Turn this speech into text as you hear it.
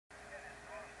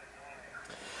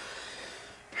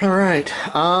Alright,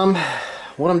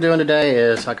 what I'm doing today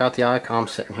is I got the icom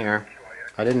sitting here.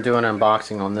 I didn't do an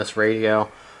unboxing on this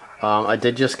radio. I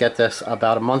did just get this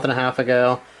about a month and a half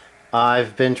ago.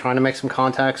 I've been trying to make some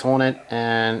contacts on it,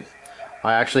 and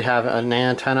I actually have an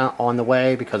antenna on the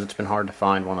way because it's been hard to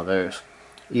find one of those,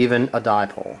 even a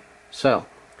dipole. So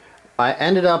I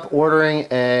ended up ordering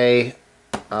a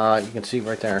you can see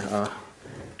right there,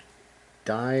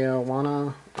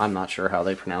 Diawana. I'm not sure how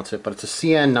they pronounce it, but it's a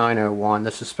cn-901.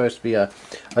 This is supposed to be a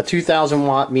 2000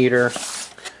 watt meter.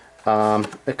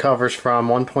 It covers from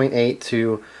 1.8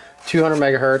 to 200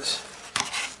 megahertz,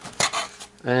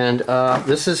 and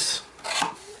this is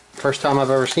the first time I've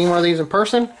ever seen one of these in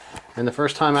person, and the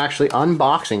first time actually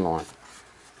unboxing one.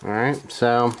 Alright,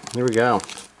 so here we go.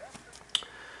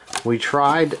 We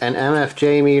tried an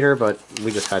MFJ meter, but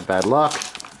we just had bad luck.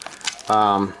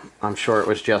 I'm sure it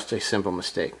was just a simple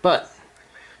mistake. But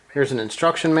here's an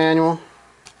instruction manual.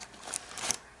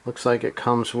 Looks like it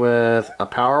comes with a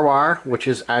power wire, which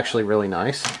is actually really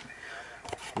nice.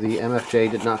 The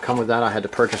MFJ did not come with that. I had to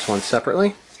purchase one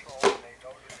separately.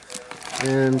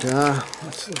 And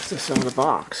what's this in the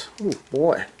box? Oh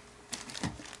boy.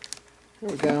 There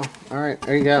we go. Alright,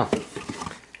 there you go.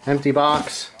 Empty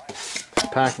box.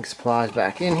 Packing supplies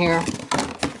back in here.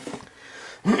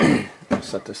 I'll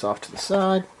set this off to the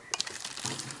side.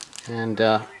 And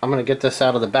I'm going to get this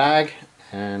out of the bag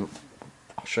and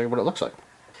I'll show you what it looks like.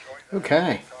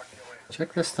 Okay,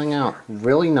 check this thing out.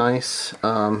 Really nice.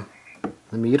 The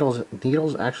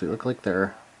needles actually look like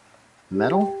they're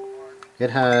metal.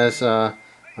 It has a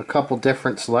couple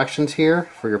different selections here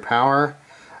for your power.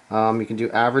 You can do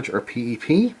average or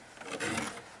PEP.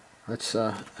 Let's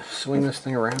swing this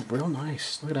thing around. Real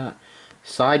nice. Look at that.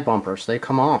 Side bumpers, they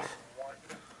come off.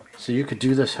 So you could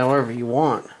do this however you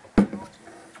want.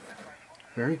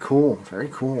 Very cool, very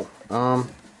cool.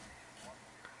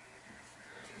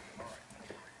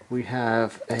 We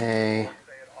have a,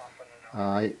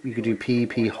 you could do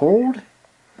PEP hold,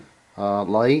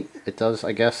 light. It does,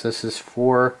 I guess this is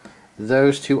for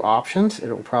those two options. It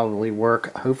will probably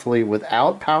work, hopefully,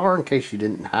 without power in case you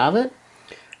didn't have it.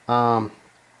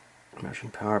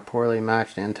 Measuring power, poorly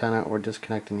matched antenna, or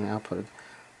disconnecting the output of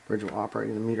bridge while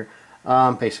operating the meter.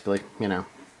 Basically, you know,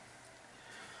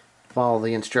 follow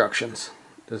the instructions.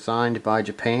 Designed by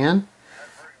Japan.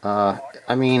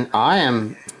 I mean,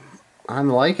 I'm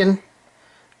liking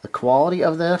the quality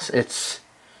of this. It's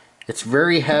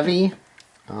very heavy.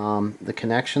 The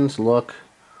connections look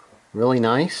really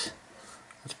nice.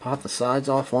 Let's pop the sides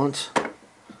off once.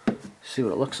 See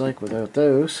what it looks like without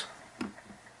those.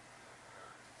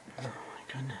 Oh my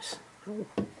goodness. Oh,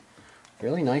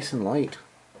 really nice and light.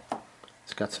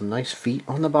 It's got some nice feet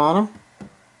on the bottom.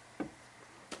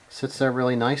 Sits there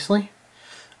really nicely.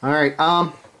 Alright,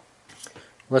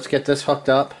 let's get this hooked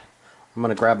up. I'm going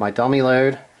to grab my dummy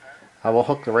load. I will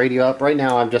hook the radio up. Right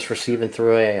now I'm just receiving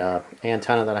through a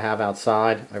antenna that I have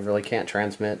outside. I really can't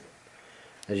transmit.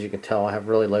 As you can tell, I have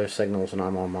really low signals and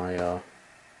I'm on my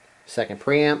second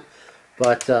preamp.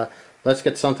 But let's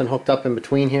get something hooked up in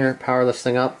between here, power this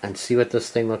thing up, and see what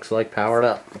this thing looks like powered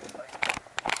up.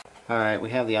 Alright, we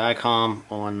have the icom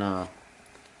on a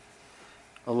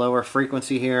lower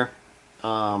frequency here.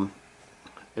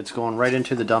 It's going right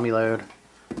into the dummy load.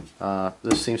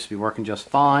 This seems to be working just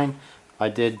fine. I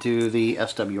did do the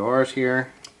SWRs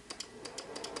here.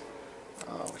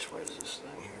 Which way is this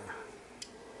thing here?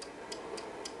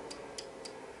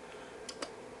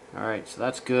 Alright, so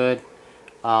that's good.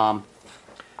 I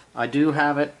do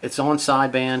have it. It's on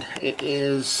sideband. It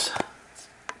is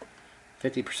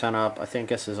 50% up. I think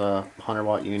this is a 100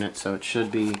 watt unit, so it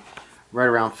should be right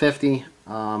around 50.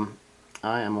 I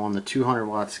am on the 200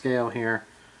 watt scale here.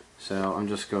 So I'm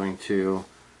just going to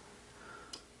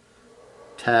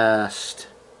test.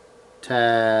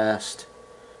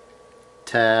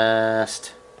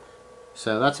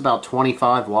 So that's about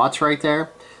 25 watts right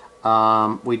there.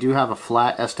 We do have a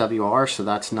flat SWR, so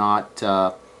that's not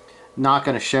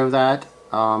going to show that.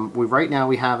 Right now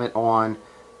we have it on,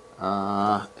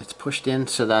 it's pushed in,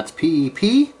 so that's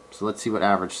PEP. So let's see what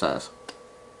average says.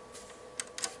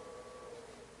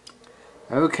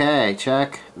 Okay,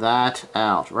 check that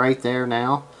out. Right there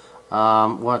now.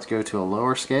 We'll have to go to a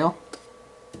lower scale.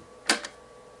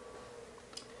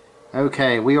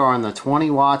 Okay, we are on the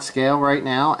 20 watt scale right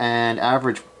now, and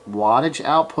average wattage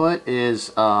output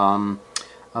is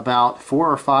about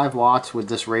 4 or 5 watts with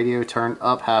this radio turned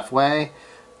up halfway.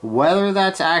 Whether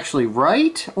that's actually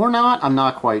right or not, I'm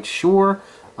not quite sure.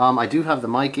 I do have the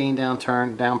mic gain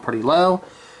turned down pretty low.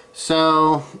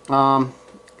 So,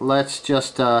 let's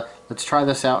just let's try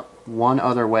this out one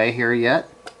other way here yet.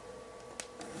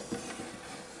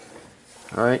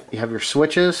 Alright, you have your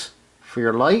switches for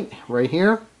your light right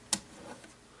here,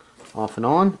 off and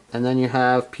on, and then you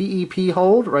have PEP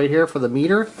hold right here for the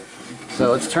meter.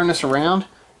 So let's turn this around.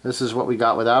 This is what we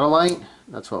got without a light.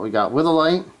 That's what we got with a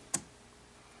light.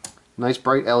 Nice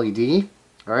bright LED.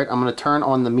 Alright, I'm going to turn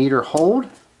on the meter hold.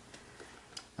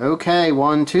 Okay,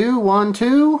 1, 2, 1,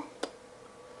 2.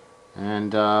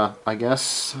 And I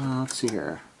guess, let's see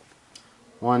here.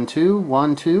 1, 2,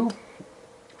 1, 2.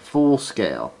 Full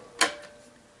scale.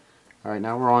 Alright,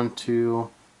 now we're on to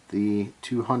the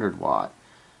 200 watt.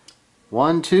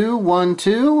 1, 2, 1,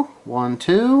 2, 1,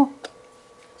 2.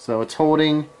 So it's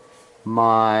holding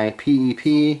my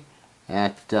PEP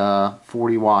at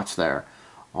 40 watts there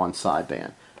on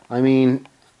sideband. I mean,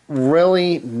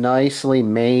 really nicely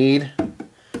made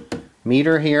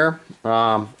meter here.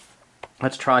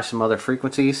 Let's try some other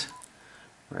frequencies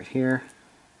right here.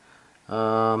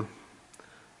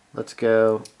 Let's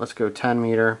go 10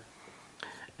 meter,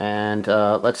 and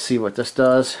let's see what this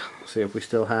does. See if we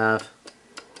still have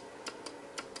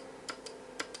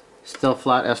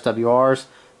flat SWRs.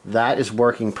 That is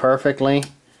working perfectly.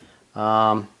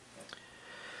 Still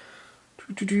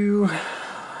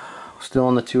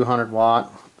on the 200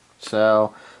 watt.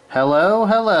 So hello,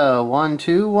 hello, 1,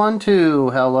 2, 1, 2.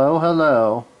 Hello,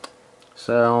 hello.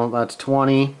 So that's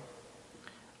 20.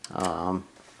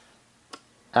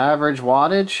 Average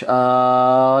wattage,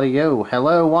 audio,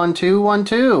 hello, 1, 2, 1,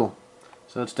 2.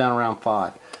 So it's down around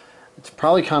 5. It's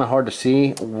probably kind of hard to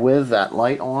see with that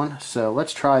light on, so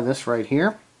let's try this right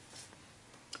here.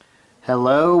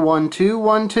 Hello, 1, 2,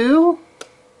 1, 2.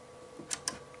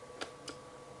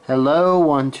 Hello,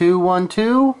 1, 2, 1,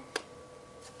 2.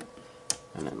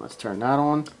 And then let's turn that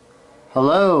on.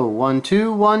 Hello, 1,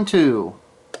 2, 1, 2.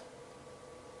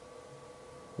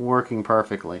 Working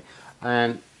perfectly.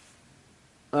 And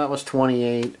that was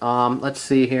 28. Let's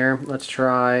see here. Let's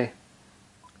try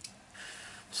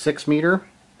 6 meter.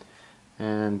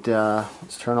 And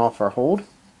let's turn off our hold.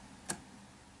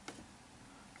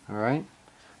 Alright.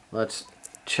 Let's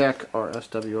check our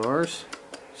SWRs.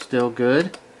 Still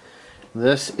good.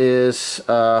 This is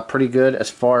pretty good as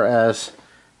far as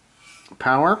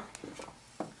power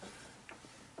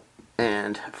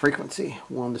and frequency.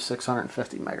 1 to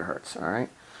 650 megahertz. Alright.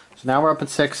 So now we're up at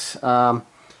 6.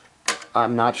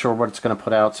 I'm not sure what it's going to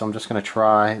put out, so I'm just going to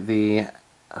try the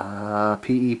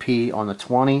PEP on the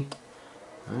 20.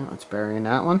 Let's bury in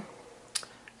that one.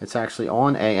 It's actually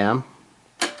on AM.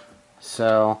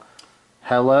 So,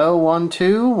 hello, 1,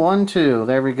 2, 1, 2.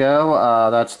 There we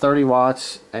go. That's 30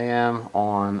 watts AM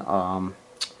on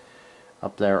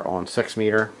up there on 6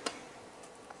 meter.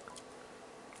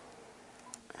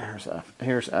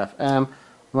 Here's FM.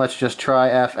 Let's just try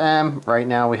FM. Right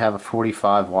now we have a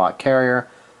 45 watt carrier,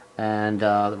 and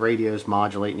the radio is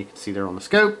modulating. You can see there on the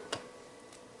scope.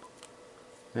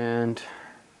 And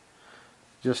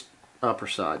just upper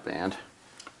sideband.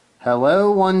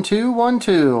 Hello, 1, 2, 1,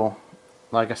 2.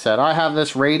 Like I said, I have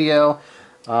this radio.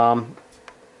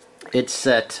 It's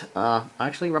set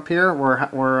actually up here.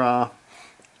 We're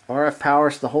RF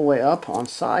powers the whole way up on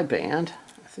sideband.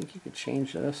 I think you could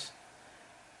change this.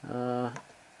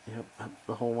 Yep, up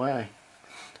the whole way.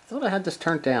 I thought I had this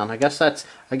turned down. I guess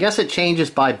it changes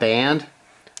by band.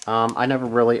 I never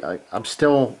really. I'm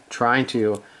still trying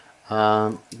to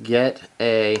get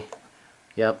a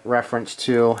reference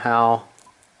to how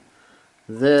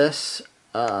this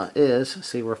is.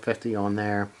 See, we're 50 on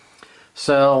there.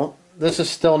 So this is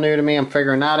still new to me. I'm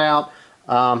figuring that out.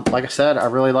 Like I said, I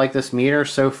really like this meter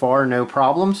so far. No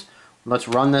problems. Let's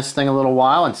run this thing a little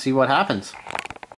while and see what happens.